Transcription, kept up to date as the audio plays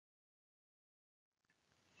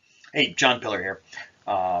Hey, John Pillar here.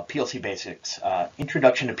 PLC Basics.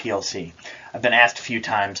 Introduction to PLC. I've been asked a few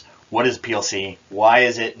times, what is PLC? Why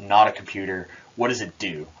is it not a computer? What does it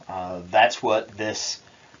do? That's what this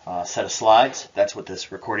set of slides, that's what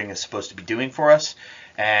this recording is supposed to be doing for us.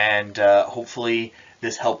 And hopefully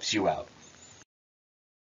this helps you out.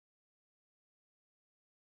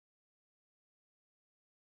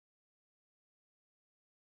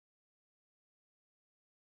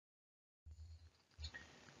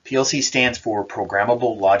 PLC stands for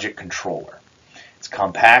Programmable Logic Controller. It's a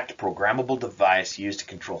compact, programmable device used to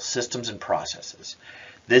control systems and processes.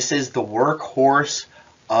 This is the workhorse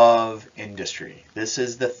of industry. This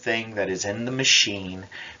is the thing that is in the machine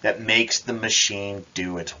that makes the machine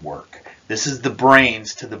do its work. This is the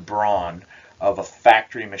brains to the brawn of a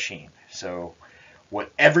factory machine. So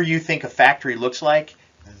whatever you think a factory looks like,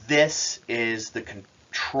 this is the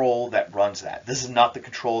control that runs that. This is not the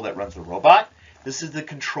control that runs the robot. This is the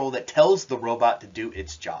control that tells the robot to do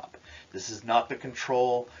its job. This is not the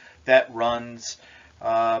control that runs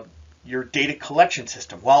your data collection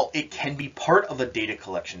system. While it can be part of a data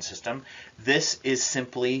collection system, this is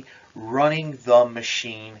simply running the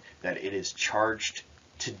machine that it is charged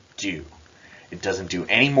to do. It doesn't do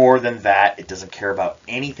any more than that. It doesn't care about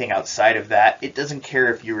anything outside of that. It doesn't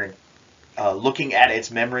care if you're looking at its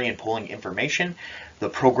memory and pulling information. The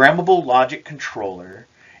programmable logic controller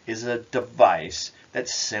is a device that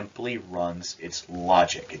simply runs its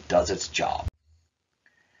logic. It does its job.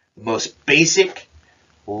 The most basic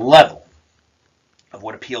level of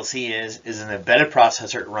what a PLC is an embedded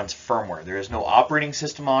processor. It runs firmware. There is no operating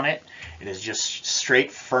system on it. It is just straight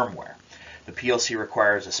firmware. The PLC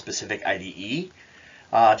requires a specific IDE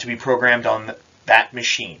to be programmed on that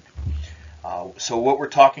machine. So what we're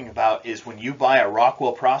talking about is when you buy a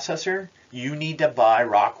Rockwell processor, you need to buy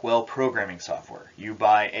Rockwell programming software. You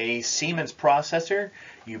buy a Siemens processor,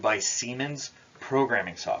 you buy Siemens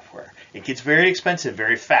programming software. It gets very expensive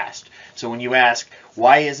very fast. So when you ask,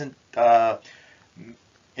 why isn't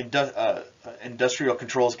industrial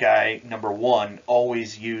controls guy number one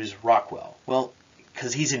always use Rockwell? Well,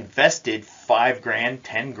 because he's invested $5,000,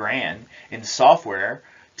 $10,000 in software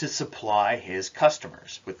to supply his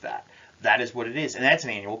customers with that. That is what it is, and that's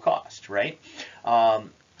an annual cost, right?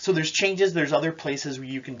 So there's changes, there's other places where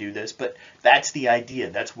you can do this, but that's the idea.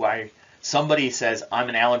 That's why somebody says, I'm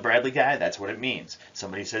an Allen Bradley guy, that's what it means.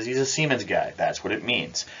 Somebody says he's a Siemens guy, that's what it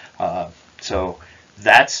means. So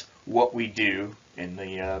that's what we do in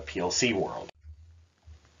the PLC world.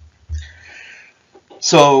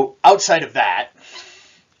 So outside of that,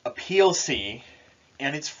 a PLC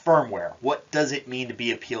and its firmware. What does it mean to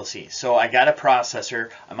be a PLC? So I got a processor.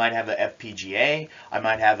 I might have an FPGA. I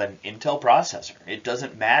might have an Intel processor. It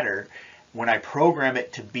doesn't matter. When I program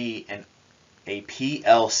it to be a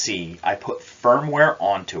PLC, I put firmware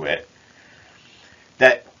onto it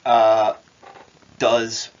that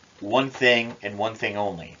does one thing and one thing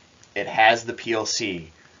only. It has the PLC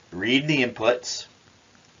read the inputs.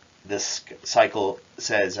 This cycle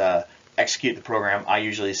says execute the program. I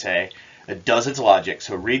usually say it does its logic,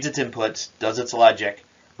 so reads its inputs, does its logic,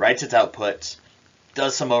 writes its outputs,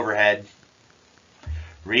 does some overhead,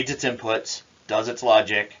 reads its inputs, does its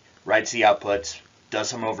logic, writes the outputs, does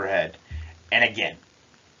some overhead, and again,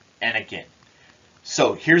 and again.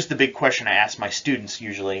 So here's the big question I ask my students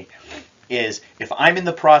usually is, if I'm in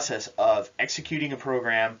the process of executing a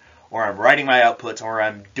program, or I'm writing my outputs, or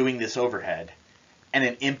I'm doing this overhead, and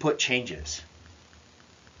an input changes,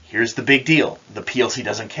 here's the big deal. The PLC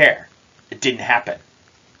doesn't care. It didn't happen.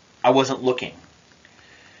 I wasn't looking.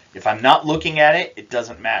 If I'm not looking at it, it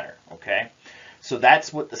doesn't matter, okay? So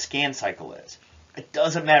that's what the scan cycle is. It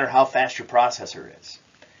doesn't matter how fast your processor is.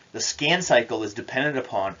 The scan cycle is dependent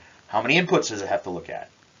upon how many inputs does it have to look at?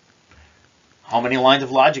 How many lines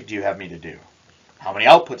of logic do you have me to do? How many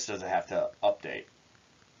outputs does it have to update?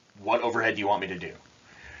 What overhead do you want me to do?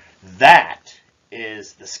 That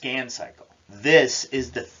is the scan cycle. This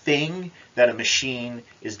is the thing that a machine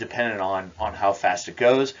is dependent on how fast it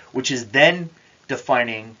goes, which is then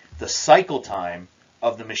defining the cycle time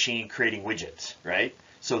of the machine creating widgets, right?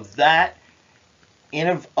 So that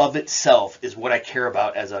in of itself is what I care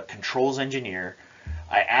about as a controls engineer.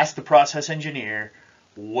 I ask the process engineer,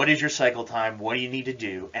 what is your cycle time? What do you need to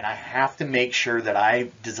do? And I have to make sure that I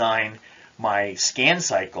design my scan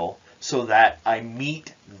cycle so that I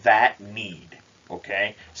meet that need.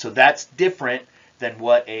 Okay, so that's different than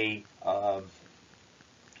what a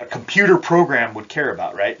computer program would care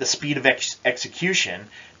about, right? The speed of execution,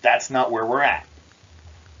 that's not where we're at.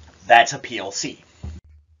 That's a PLC.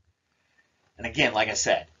 And again, like I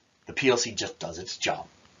said, the PLC just does its job.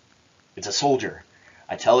 It's a soldier.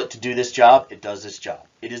 I tell it to do this job, it does this job.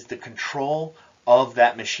 It is the control of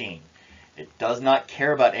that machine. It does not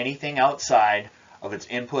care about anything outside of its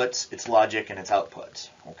inputs, its logic, and its outputs.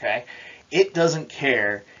 Okay? It doesn't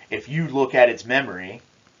care if you look at its memory,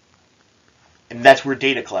 and that's where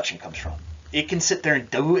data collection comes from. It can sit there and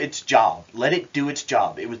do its job. Let it do its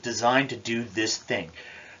job. It was designed to do this thing.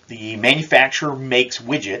 The manufacturer makes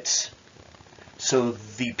widgets, so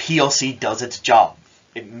the PLC does its job.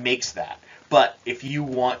 It makes that. But if you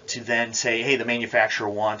want to then say, hey, the manufacturer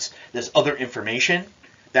wants this other information,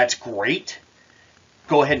 that's great.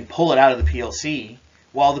 Go ahead and pull it out of the PLC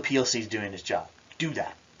while the PLC is doing its job. Do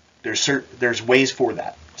that. There's ways for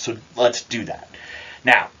that. So let's do that.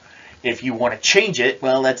 Now, if you want to change it,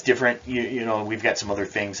 well, that's different. You know, we've got some other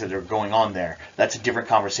things that are going on there. That's a different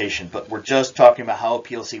conversation. But we're just talking about how a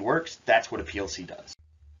PLC works. That's what a PLC does.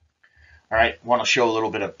 All right, I want to show a little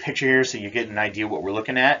bit of picture here so you get an idea what we're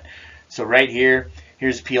looking at. So right here,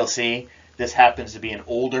 here's a PLC. This happens to be an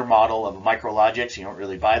older model of a micrologic, so you don't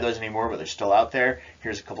really buy those anymore, but they're still out there.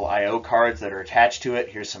 Here's a couple I/O cards that are attached to it.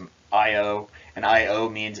 Here's some I/O, and I/O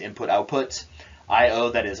means input outputs. I/O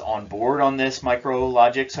that is on board on this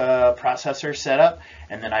micrologics processor setup,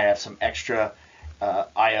 and then I have some extra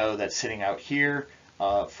I/O that's sitting out here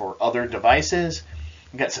for other devices.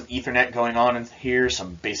 We've got some Ethernet going on in here,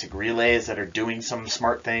 some basic relays that are doing some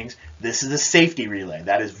smart things. This is a safety relay.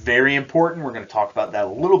 That is very important. We're going to talk about that a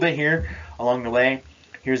little bit here along the way.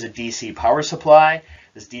 Here's a DC power supply.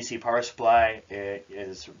 This DC power supply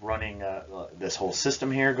is running this whole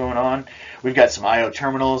system here going on. We've got some I/O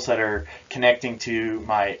terminals that are connecting to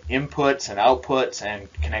my inputs and outputs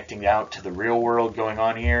and connecting out to the real world going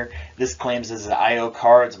on here. This claims this is I/O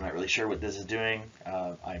cards. I'm not really sure what this is doing.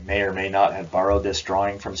 I may or may not have borrowed this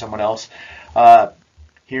drawing from someone else.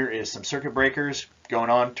 Here is some circuit breakers going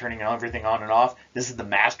on, turning everything on and off. This is the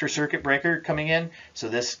master circuit breaker coming in. So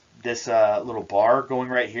this little bar going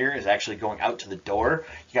right here is actually going out to the door.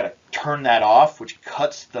 You got to turn that off, which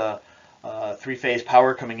cuts the three-phase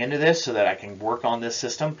power coming into this so that I can work on this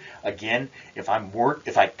system. Again, if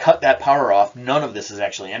I cut that power off, none of this is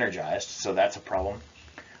actually energized, so that's a problem.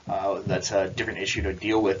 That's a different issue to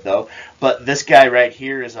deal with, though. But this guy right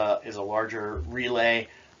here is a larger relay,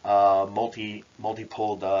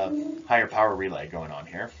 multi-poled higher power relay going on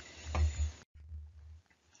here.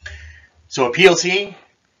 So a PLC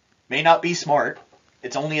may not be smart.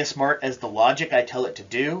 It's only as smart as the logic I tell it to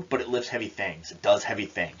do, but it lifts heavy things. It does heavy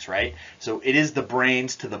things, right? So it is the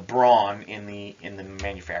brains to the brawn in the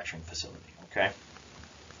manufacturing facility, okay?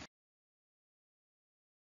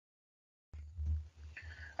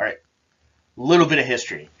 All right, a little bit of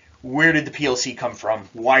history. Where did the PLC come from?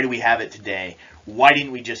 Why do we have it today? Why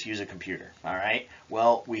didn't we just use a computer? All right.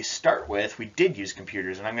 Well, we did use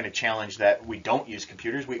computers, and I'm going to challenge that we don't use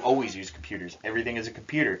computers. We always use computers. Everything is a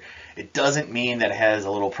computer. It doesn't mean that it has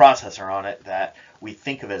a little processor on it that we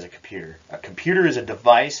think of as a computer. A computer is a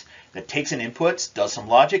device that takes in inputs, does some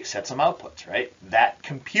logic, sets some outputs, right? That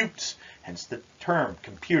computes, hence the term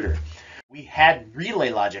computer. We had relay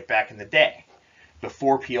logic back in the day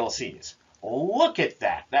before PLCs. Look at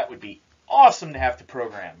that. That would be awesome to have to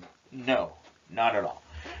program. No, not at all.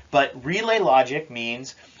 But relay logic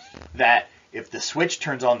means that if the switch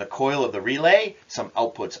turns on the coil of the relay, some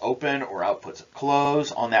outputs open or outputs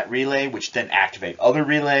close on that relay, which then activate other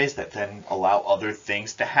relays that then allow other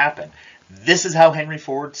things to happen. This is how Henry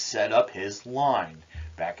Ford set up his line.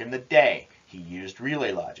 Back in the day, he used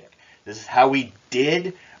relay logic. This is how we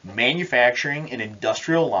did manufacturing in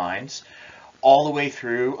industrial lines all the way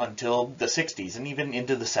through until the 60s and even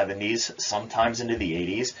into the 70s, sometimes into the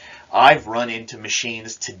 80s. I've run into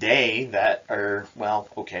machines today that are, well,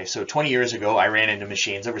 okay, so 20 years ago I ran into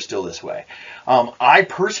machines that were still this way. I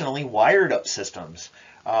personally wired up systems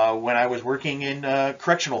when I was working in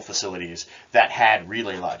correctional facilities that had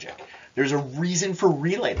relay logic. There's a reason for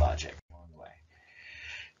relay logic along the way.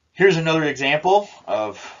 Here's another example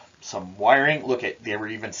of some wiring. Look at, they were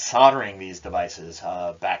even soldering these devices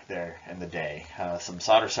back there in the day. Some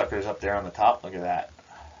solder suckers up there on the top. Look at that.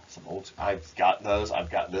 Some old. I've got those.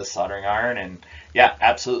 I've got this soldering iron, and yeah,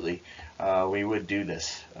 absolutely, we would do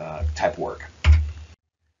this type of work.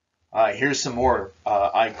 Here's some more.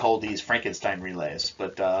 I call these Frankenstein relays,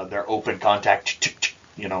 but they're open contact,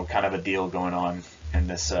 you know, kind of a deal going on in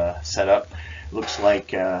this setup. Looks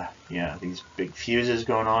like yeah, these big fuses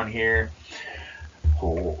going on here.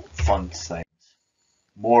 Whole fun things.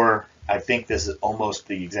 More, I think this is almost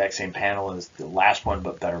the exact same panel as the last one,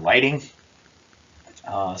 but better lighting.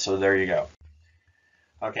 So there you go.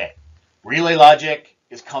 Okay, relay logic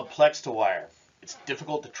is complex to wire. It's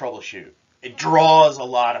difficult to troubleshoot. It draws a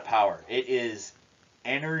lot of power. It is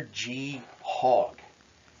energy hog.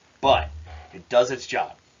 but it does its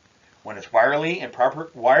job. When it's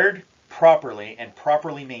wired properly and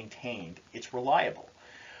properly maintained, it's reliable.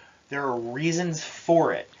 There are reasons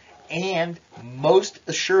for it, and most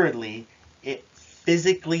assuredly, it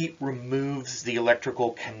physically removes the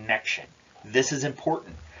electrical connection. This is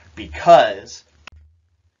important because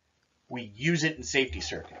we use it in safety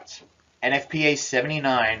circuits. NFPA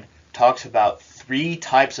 79 talks about 3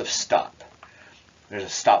 types of stop. There's a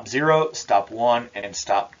stop 0, stop 1, and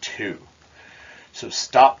stop 2. So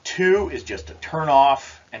stop 2 is just a turn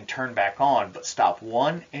off and turn back on, but stop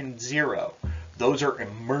 1 and 0, those are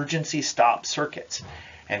emergency stop circuits.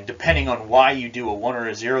 And depending on why you do a 1 or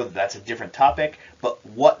a 0, that's a different topic, but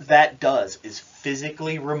what that does is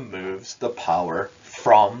physically removes the power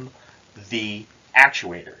from the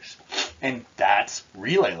actuators. And that's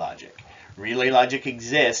relay logic. Relay logic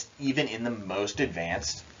exists even in the most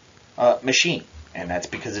advanced machine, and that's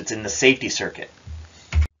because it's in the safety circuit.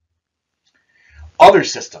 Other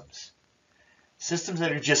systems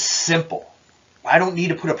that are just simple. I don't need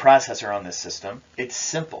to put a processor on this system. It's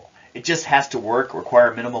simple. It just has to work,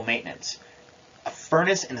 require minimal maintenance. A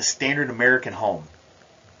furnace in a standard American home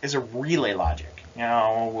is a relay logic.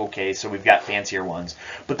 Okay, so we've got fancier ones,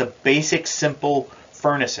 but the basic simple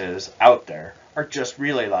furnaces out there are just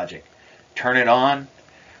relay logic. Turn it on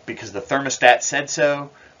because the thermostat said so.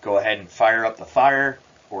 Go ahead and fire up the fire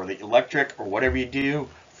or the electric or whatever you do.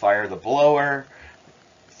 Fire the blower.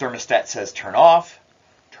 Thermostat says turn off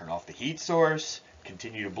the heat source,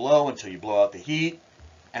 continue to blow until you blow out the heat,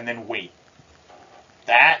 and then wait.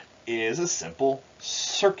 That is a simple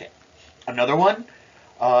circuit. Another one,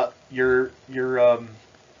 your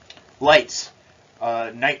lights,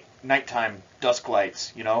 nighttime dusk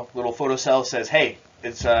lights. Little photocell says, hey,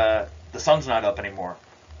 it's the sun's not up anymore.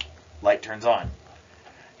 Light turns on.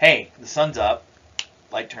 Hey, the sun's up.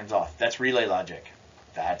 Light turns off. That's relay logic.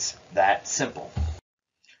 That's that simple.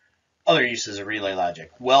 Other uses of relay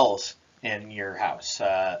logic. Wells in your house.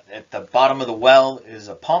 At the bottom of the well is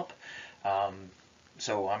a pump.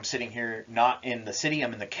 So I'm sitting here not in the city,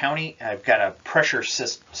 I'm in the county. I've got a pressure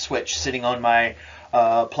switch sitting on my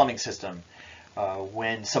plumbing system.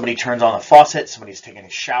 When somebody turns on the faucet, somebody's taking a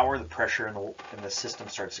shower, the pressure in the system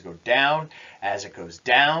starts to go down. As it goes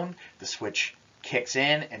down, the switch kicks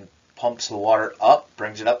in and pumps the water up,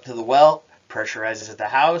 brings it up to the well, pressurizes the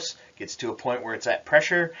house, gets to a point where it's at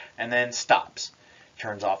pressure, and then stops,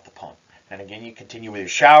 turns off the pump. And again, you continue with your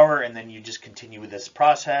shower, and then you just continue with this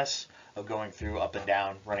process of going through up and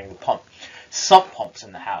down, running the pump. Sump pumps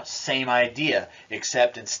in the house, same idea,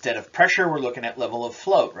 except instead of pressure, we're looking at level of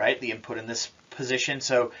float, right? The input in this position.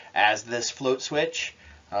 So as this float switch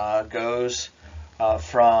goes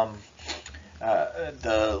from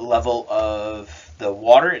the level of the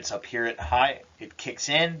water, it's up here at high, it kicks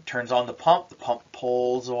in, turns on the pump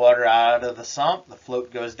pulls the water out of the sump, the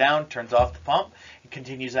float goes down, turns off the pump, and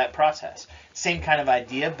continues that process. Same kind of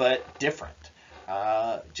idea, but different.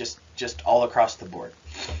 Just all across the board.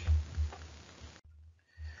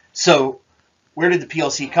 So where did the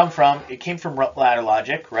PLC come from? It came from ladder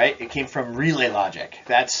logic, right? It came from relay logic.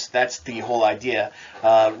 That's the whole idea.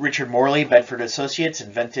 Richard Morley, Bedford Associates,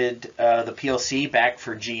 invented the PLC back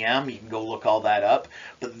for GM. You can go look all that up.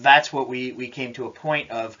 But that's what we came to a point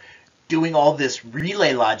of doing all this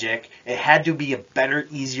relay logic. It had to be a better,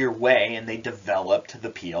 easier way, and they developed the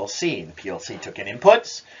PLC. The PLC took in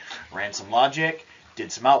inputs, ran some logic,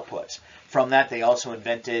 did some outputs. From that, they also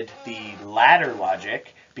invented the ladder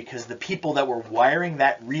logic, because the people that were wiring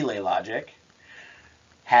that relay logic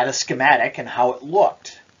had a schematic and how it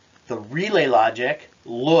looked. The relay logic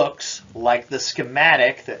looks like the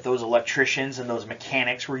schematic that those electricians and those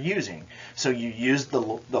mechanics were using. So you used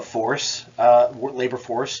the force, labor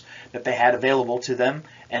force that they had available to them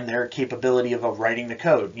and their capability of writing the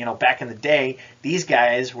code. Back in the day, these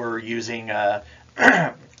guys were using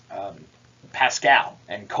Pascal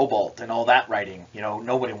and Cobalt and all that writing.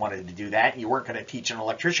 Nobody wanted to do that. You weren't going to teach an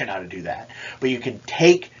electrician how to do that. But you can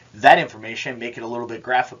take that information, make it a little bit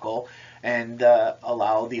graphical, and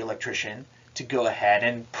allow the electrician to go ahead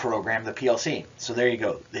and program the PLC. So there you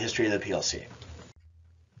go, the history of the PLC.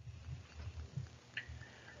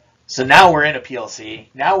 So now we're in a PLC.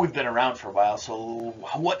 Now we've been around for a while, so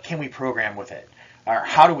what can we program with it? Or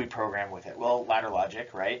how do we program with it? Well, ladder logic,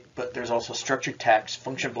 right? But there's also structured text,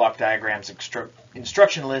 function block diagrams,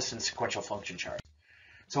 instruction lists, and sequential function charts.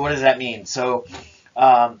 So what does that mean? So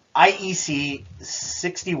IEC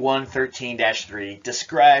 6113-3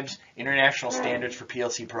 describes international standards for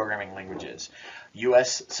PLC programming languages.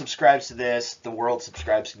 US subscribes to this, the world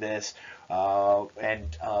subscribes to this,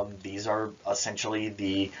 and these are essentially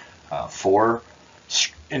the 4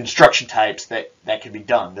 instruction types that can be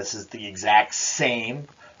done. This is the exact same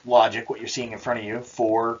logic, what you're seeing in front of you,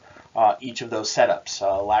 for each of those setups.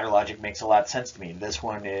 Ladder logic makes a lot of sense to me. This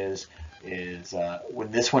one is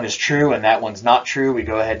when this one is true and that one's not true, we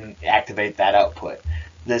go ahead and activate that output.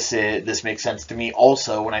 This makes sense to me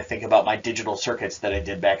also when I think about my digital circuits that I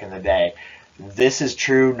did back in the day. This is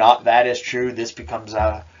true, not that is true. This becomes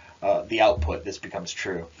the output. This becomes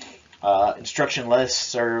true. Instruction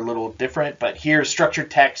lists are a little different, but here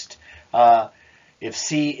structured text, if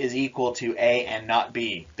C is equal to A and not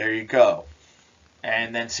B, there you go.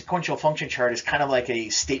 And then sequential function chart is kind of like a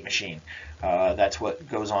state machine. That's what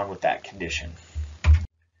goes on with that condition.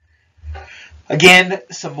 Again,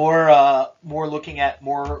 some more looking at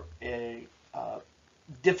more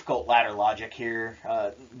difficult ladder logic here,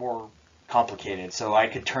 more complicated. So I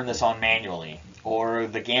could turn this on manually, or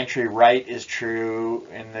the gantry right is true,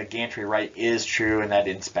 and the gantry right is true, and that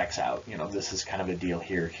inspects out. You know, this is kind of a deal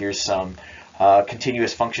here. Here's some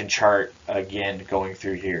continuous function chart again going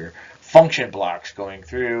through here. Function blocks going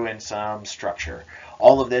through, and some structure.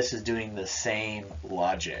 All of this is doing the same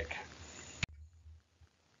logic.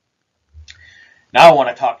 Now I want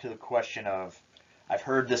to talk to the question of, I've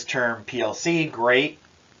heard this term PLC, great,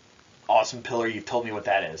 awesome pillar, you've told me what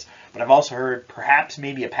that is. But I've also heard perhaps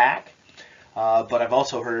maybe a pack, but I've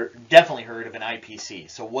also definitely heard of an IPC.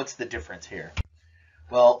 So what's the difference here?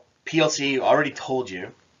 Well, PLC, already told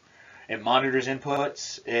you, it monitors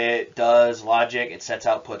inputs, it does logic, it sets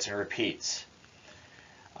outputs and repeats.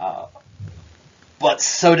 But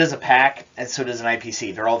so does a pack, and so does an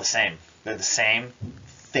IPC. They're all the same. They're the same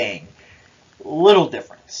thing. Little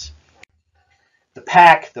difference. The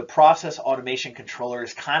PAC, the Process Automation Controller,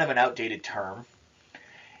 is kind of an outdated term.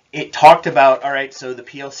 It talked about, all right, so the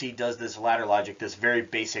PLC does this ladder logic, this very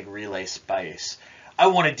basic relay space. I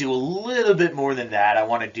want to do a little bit more than that. I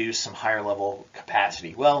want to do some higher level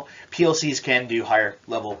capacity. Well, PLCs can do higher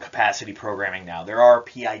level capacity programming now. There are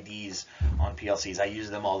PIDs on PLCs. I use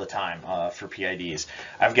them all the time for PIDs.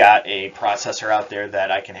 I've got a processor out there that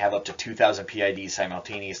I can have up to 2,000 PIDs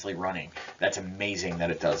simultaneously running. That's amazing that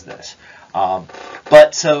it does this.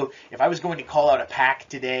 But so if I was going to call out a PAC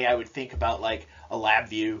today, I would think about like a lab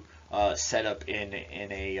view setup in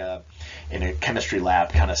a chemistry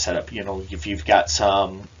lab kind of setup. You know, if you've got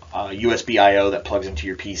some USB I/O that plugs into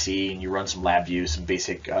your PC and you run some LabVIEW, some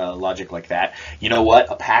basic logic like that. You know what?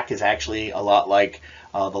 A PAC is actually a lot like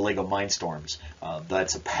the Lego Mindstorms.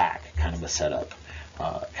 That's a PAC kind of a setup,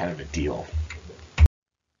 kind of a deal.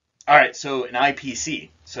 All right, so an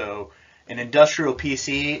IPC. So an industrial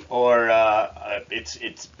PC, or it's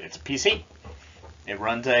a PC. It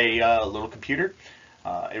runs a little computer.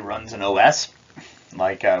 It runs an OS,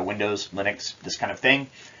 like Windows, Linux, this kind of thing.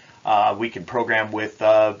 We can program with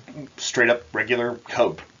straight up regular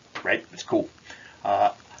code, right? It's cool.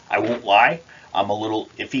 I won't lie, I'm a little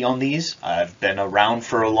iffy on these. I've been around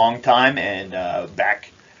for a long time, and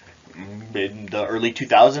back in the early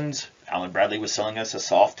 2000s, Alan Bradley was selling us a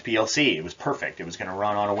soft PLC. It was perfect. It was going to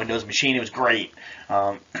run on a Windows machine. It was great.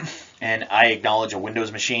 And I acknowledge a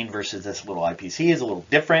Windows machine versus this little IPC is a little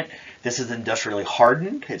different. This is industrially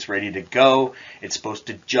hardened. It's ready to go. It's supposed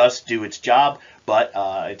to just do its job, but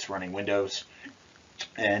it's running Windows.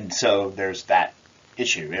 And so there's that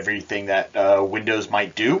issue. Everything that Windows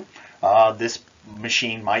might do, this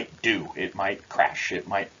machine might do. It might crash. It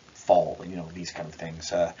might fall. You know, these kind of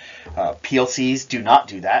things. PLCs do not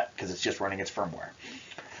do that because it's just running its firmware.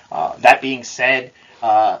 That being said,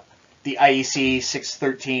 the IEC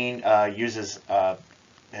 613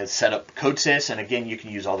 has set up CodeSys, and again, you can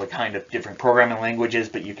use all the kind of different programming languages,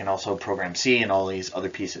 but you can also program C and all these other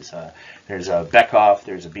pieces. There's a Beckhoff,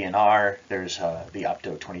 there's a BNR, there's the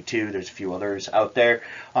Opto22, there's a few others out there,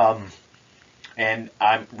 and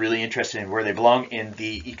I'm really interested in where they belong in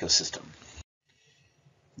the ecosystem.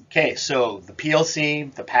 Okay, so the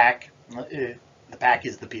PLC, the PAC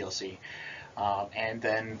is the PLC. And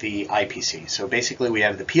then the IPC. So basically we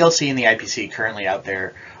have the PLC and the IPC currently out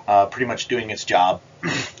there pretty much doing its job.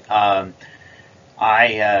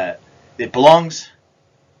 It belongs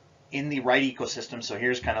in the right ecosystem. So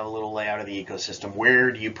here's kind of a little layout of the ecosystem.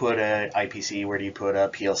 Where do you put a IPC? Where do you put a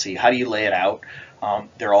PLC? How do you lay it out?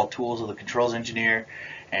 They're all tools of the controls engineer,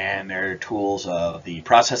 and they're tools of the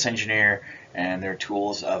process engineer, and they're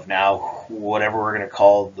tools of now whatever we're going to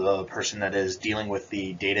call the person that is dealing with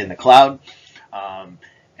the data in the cloud.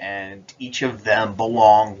 And each of them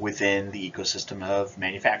belong within the ecosystem of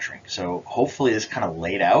manufacturing. So hopefully this kind of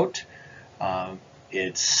laid out.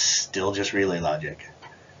 It's still just relay logic.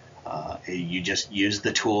 You just use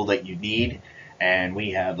the tool that you need, and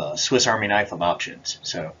we have a Swiss Army knife of options.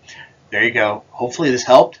 So there you go. Hopefully this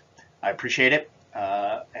helped. I appreciate it.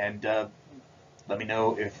 and let me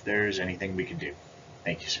know if there's anything we can do.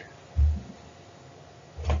 Thank you, sir.